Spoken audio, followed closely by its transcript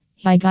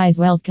Hi guys,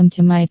 welcome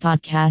to my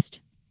podcast.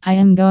 I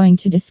am going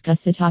to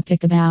discuss a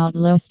topic about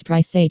lowest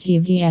price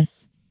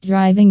ATVs.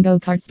 Driving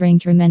go-karts bring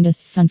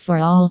tremendous fun for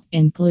all,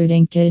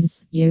 including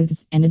kids,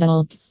 youths, and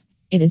adults.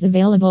 It is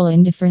available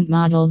in different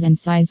models and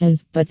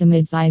sizes, but the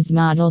mid-sized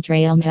model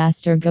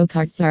Trailmaster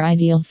go-karts are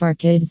ideal for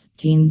kids,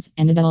 teens,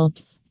 and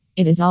adults.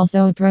 It is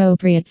also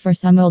appropriate for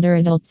some older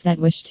adults that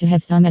wish to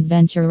have some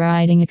adventure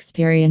riding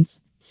experience.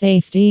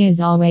 Safety is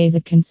always a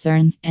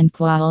concern, and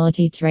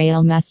quality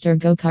Trailmaster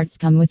go-karts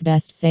come with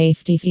best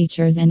safety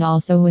features and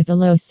also with a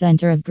low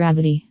center of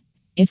gravity.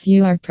 If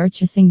you are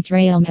purchasing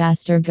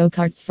Trailmaster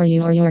go-karts for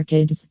you or your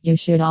kids, you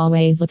should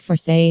always look for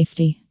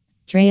safety.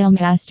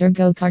 Trailmaster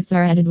go-karts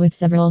are added with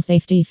several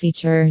safety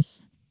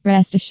features.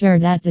 Rest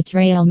assured that the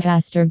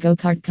Trailmaster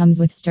go-kart comes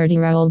with sturdy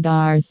roll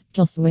bars,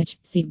 kill switch,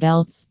 seat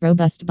belts,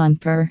 robust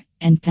bumper,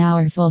 and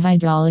powerful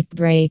hydraulic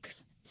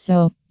brakes.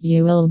 So,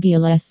 you will be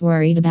less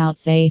worried about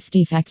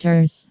safety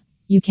factors.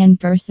 You can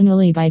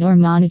personally guide or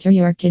monitor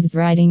your kids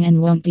riding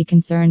and won't be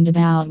concerned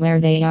about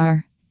where they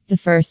are. The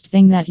first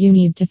thing that you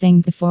need to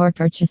think before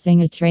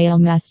purchasing a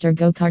Trailmaster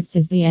go-karts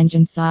is the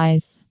engine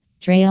size.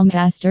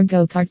 Trailmaster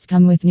go-karts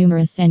come with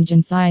numerous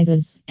engine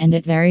sizes, and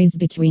it varies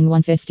between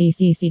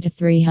 150cc to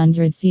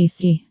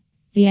 300cc.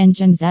 The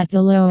engines at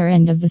the lower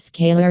end of the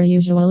scale are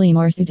usually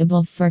more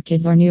suitable for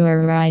kids or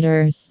newer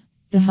riders.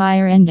 The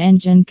higher end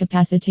engine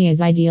capacity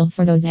is ideal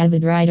for those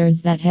avid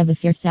riders that have a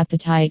fierce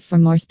appetite for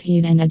more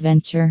speed and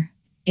adventure.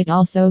 It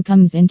also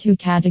comes in two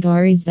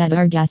categories that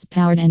are gas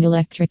powered and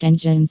electric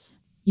engines.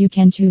 You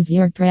can choose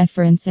your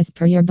preference as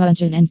per your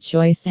budget and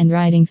choice and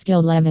riding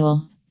skill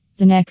level.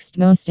 The next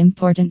most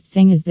important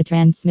thing is the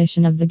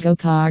transmission of the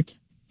go-kart.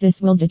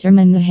 This will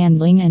determine the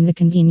handling and the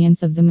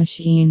convenience of the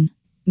machine.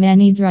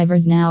 Many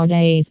drivers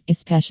nowadays,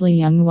 especially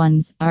young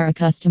ones, are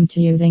accustomed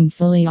to using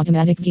fully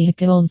automatic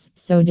vehicles,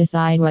 so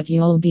decide what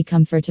you'll be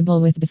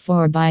comfortable with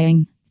before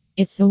buying.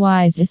 It's a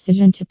wise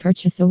decision to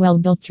purchase a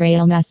well-built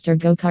Trailmaster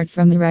go-kart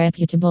from a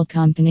reputable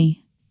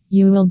company.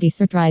 You will be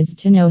surprised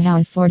to know how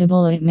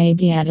affordable it may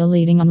be at a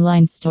leading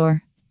online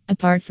store.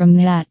 Apart from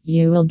that,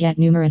 you will get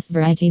numerous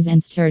varieties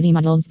and sturdy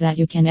models that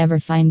you can never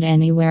find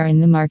anywhere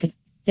in the market.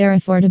 Their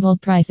affordable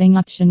pricing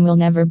option will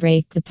never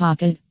break the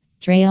pocket.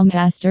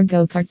 Trailmaster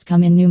go-karts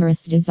come in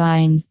numerous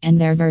designs, and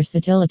their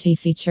versatility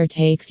feature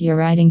takes your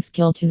riding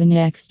skill to the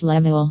next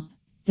level.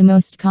 The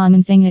most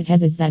common thing it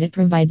has is that it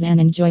provides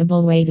an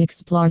enjoyable way to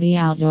explore the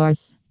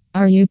outdoors.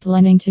 Are you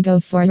planning to go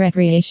for a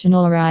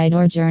recreational ride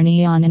or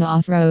journey on an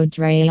off-road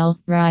trail,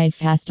 ride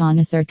fast on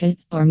a circuit,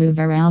 or move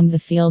around the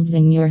fields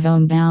in your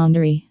home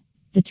boundary?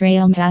 The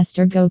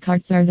Trailmaster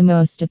go-karts are the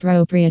most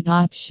appropriate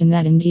option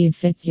that indeed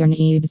fits your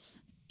needs.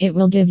 It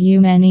will give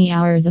you many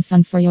hours of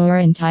fun for your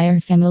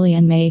entire family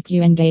and make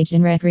you engage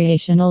in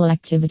recreational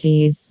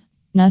activities.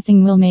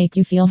 Nothing will make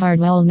you feel hard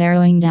while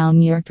narrowing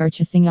down your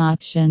purchasing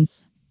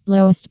options.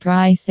 Lowest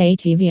price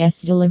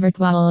ATVs deliver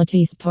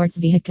quality sports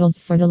vehicles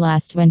for the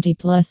last 20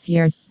 plus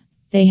years.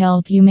 They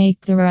help you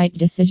make the right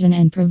decision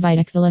and provide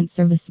excellent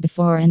service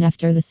before and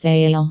after the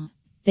sale.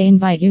 They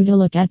invite you to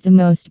look at the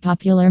most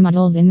popular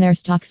models in their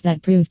stocks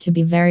that prove to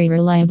be very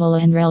reliable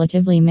and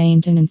relatively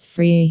maintenance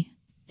free.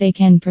 They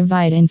can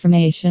provide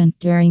information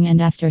during and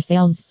after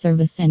sales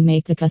service and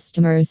make the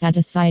customer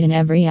satisfied in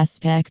every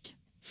aspect.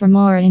 For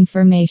more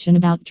information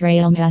about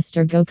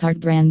Trailmaster Go-Kart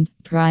brand,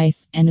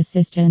 price, and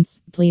assistance,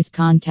 please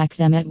contact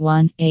them at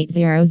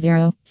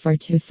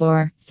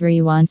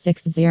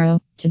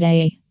 1-800-424-3160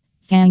 today.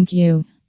 Thank you.